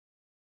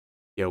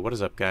Yo, what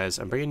is up guys?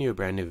 I'm bringing you a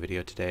brand new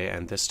video today,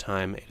 and this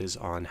time it is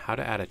on how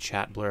to add a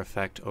chat blur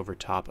effect over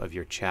top of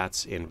your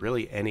chats in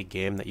really any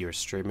game that you're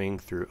streaming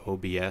through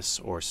OBS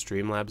or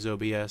Streamlabs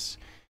OBS.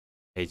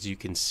 As you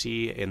can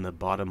see in the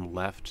bottom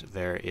left,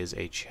 there is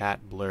a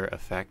chat blur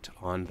effect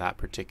on that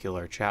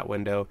particular chat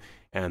window,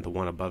 and the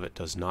one above it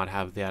does not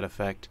have that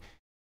effect.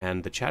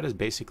 And the chat is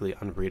basically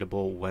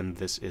unreadable when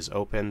this is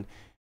open.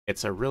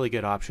 It's a really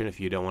good option if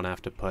you don't want to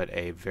have to put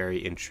a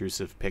very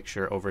intrusive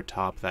picture over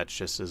top that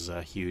just is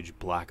a huge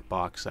black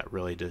box that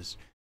really just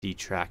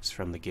detracts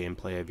from the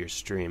gameplay of your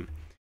stream.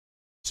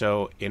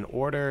 So in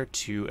order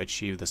to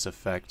achieve this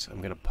effect, I'm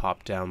going to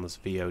pop down this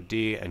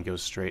VOD and go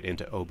straight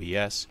into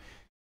OBS.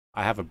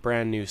 I have a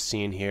brand new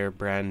scene here,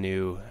 brand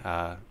new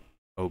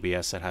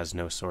OBS that has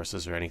no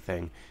sources or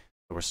anything.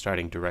 So we're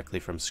starting directly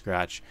from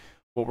scratch.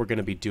 What we're going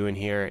to be doing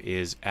here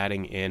is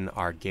adding in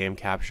our game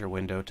capture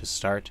window to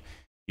start.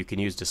 You can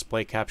use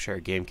display capture or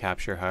game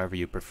capture, however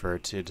you prefer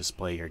to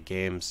display your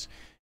games.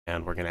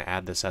 And we're going to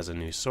add this as a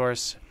new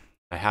source.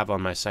 I have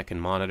on my second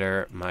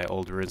monitor my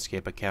old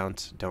RuneScape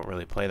account. Don't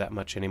really play that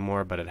much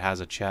anymore, but it has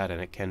a chat and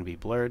it can be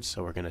blurred,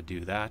 so we're going to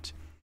do that.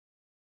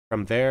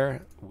 From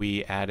there,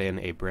 we add in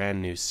a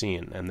brand new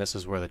scene, and this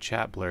is where the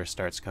chat blur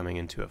starts coming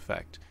into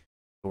effect.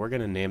 So we're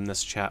going to name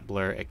this chat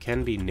blur. It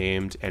can be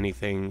named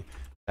anything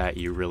that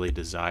you really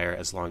desire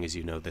as long as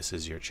you know this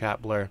is your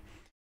chat blur.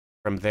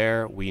 From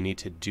there, we need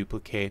to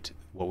duplicate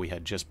what we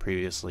had just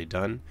previously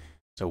done.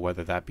 So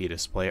whether that be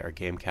display or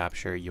game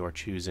capture, you're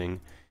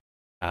choosing.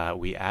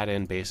 We add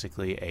in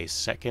basically a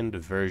second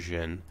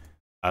version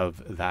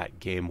of that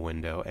game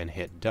window and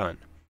hit done.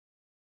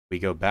 We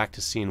go back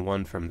to scene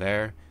 1 from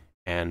there,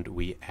 and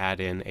we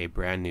add in a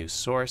brand new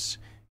source,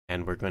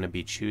 and we're going to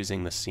be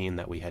choosing the scene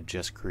that we had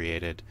just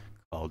created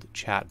called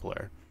chat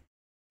blur.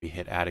 We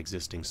hit add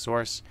existing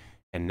source,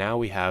 and now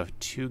we have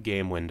two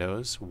game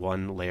windows,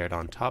 one layered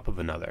on top of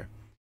another.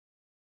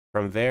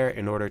 From there,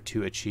 in order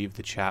to achieve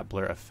the chat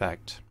blur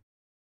effect,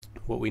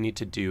 what we need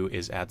to do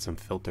is add some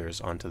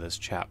filters onto this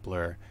chat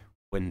blur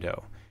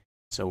window.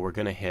 So we're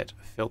going to hit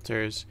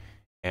filters,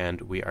 and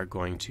we are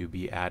going to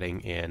be adding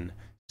in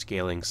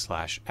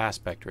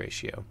scaling/aspect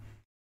ratio.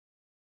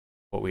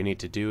 What we need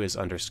to do is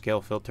under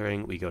scale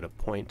filtering, we go to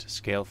point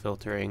scale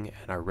filtering,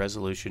 and our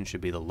resolution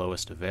should be the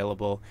lowest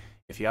available.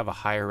 If you have a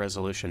higher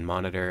resolution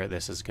monitor,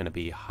 this is going to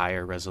be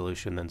higher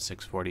resolution than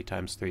 640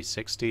 x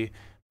 360,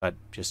 but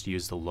just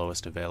use the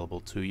lowest available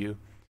to you.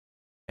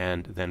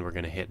 And then we're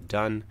going to hit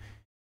done.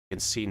 You can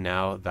see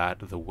now that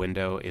the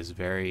window is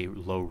very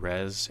low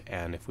res,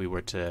 and if we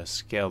were to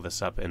scale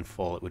this up in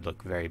full, it would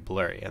look very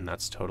blurry, and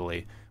that's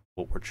totally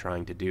what we're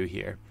trying to do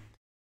here.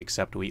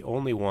 Except we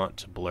only want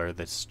to blur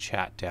this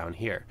chat down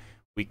here.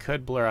 We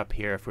could blur up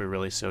here if we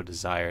really so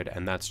desired,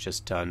 and that's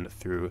just done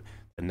through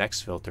the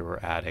next filter we're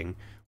adding,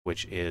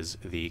 which is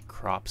the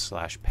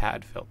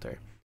crop/pad filter.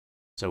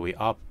 So we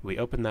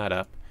open that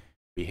up,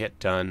 we hit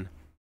done,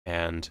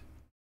 and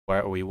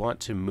where we want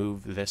to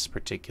move this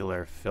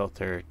particular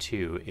filter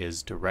to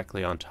is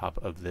directly on top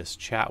of this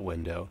chat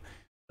window.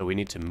 So we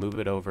need to move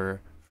it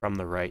over from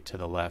the right to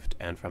the left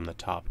and from the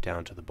top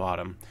down to the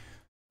bottom.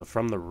 So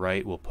from the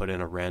right, we'll put in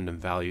a random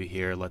value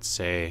here, let's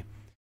say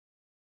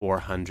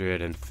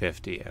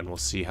 450, and we'll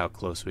see how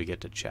close we get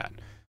to chat.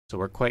 So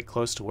we're quite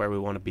close to where we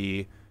want to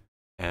be,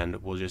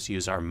 and we'll just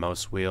use our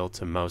mouse wheel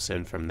to mouse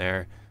in from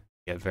there,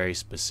 get very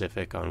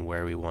specific on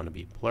where we want to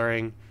be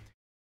blurring.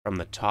 From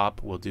the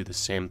top, we'll do the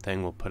same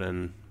thing. We'll put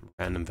in a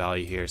random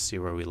value here, see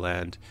where we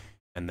land,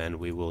 and then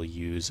we will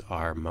use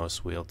our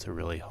mouse wheel to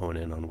really hone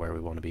in on where we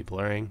want to be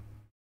blurring.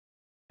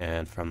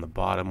 And from the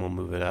bottom, we'll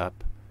move it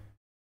up.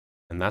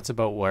 And that's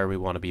about where we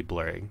want to be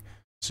blurring.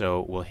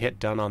 So we'll hit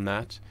done on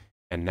that,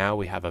 and now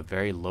we have a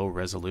very low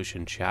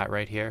resolution chat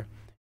right here,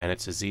 and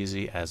it's as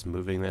easy as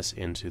moving this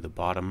into the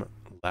bottom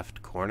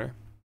left corner.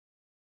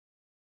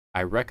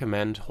 I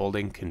recommend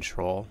holding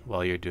control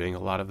while you're doing a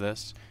lot of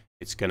this.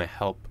 It's going to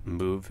help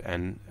move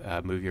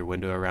your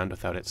window around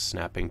without it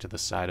snapping to the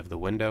side of the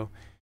window.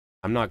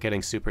 I'm not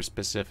getting super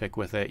specific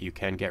with it. You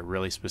can get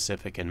really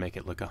specific and make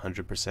it look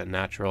 100%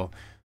 natural,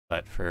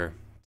 but for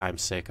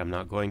time's sake, I'm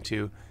not going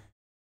to.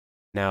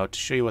 Now, to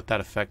show you what that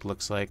effect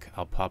looks like,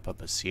 I'll pop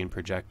up a scene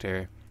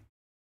projector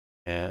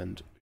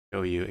and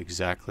show you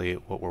exactly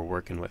what we're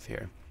working with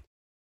here.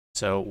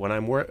 So when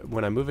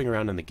I'm moving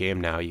around in the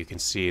game now, you can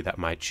see that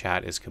my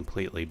chat is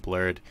completely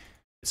blurred.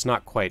 It's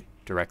not quite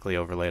directly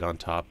overlaid on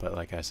top, but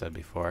like I said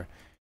before,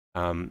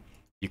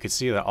 you can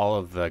see that all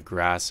of the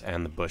grass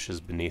and the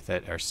bushes beneath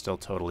it are still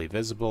totally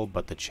visible,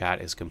 but the chat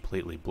is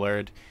completely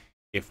blurred.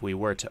 If we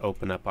were to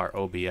open up our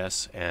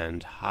OBS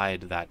and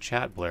hide that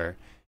chat blur,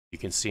 you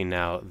can see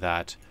now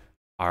that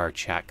our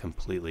chat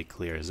completely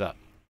clears up.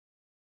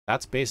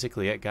 That's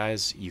basically it,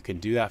 guys. You can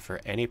do that for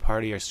any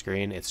part of your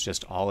screen. It's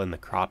just all in the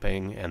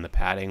cropping and the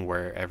padding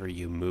wherever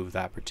you move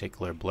that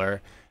particular blur.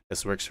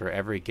 This works for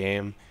every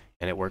game,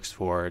 and it works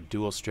for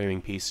dual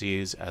streaming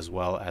PCs as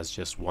well as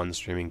just one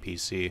streaming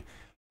PC.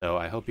 So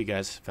I hope you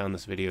guys found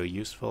this video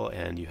useful,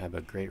 and you have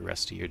a great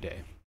rest of your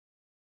day.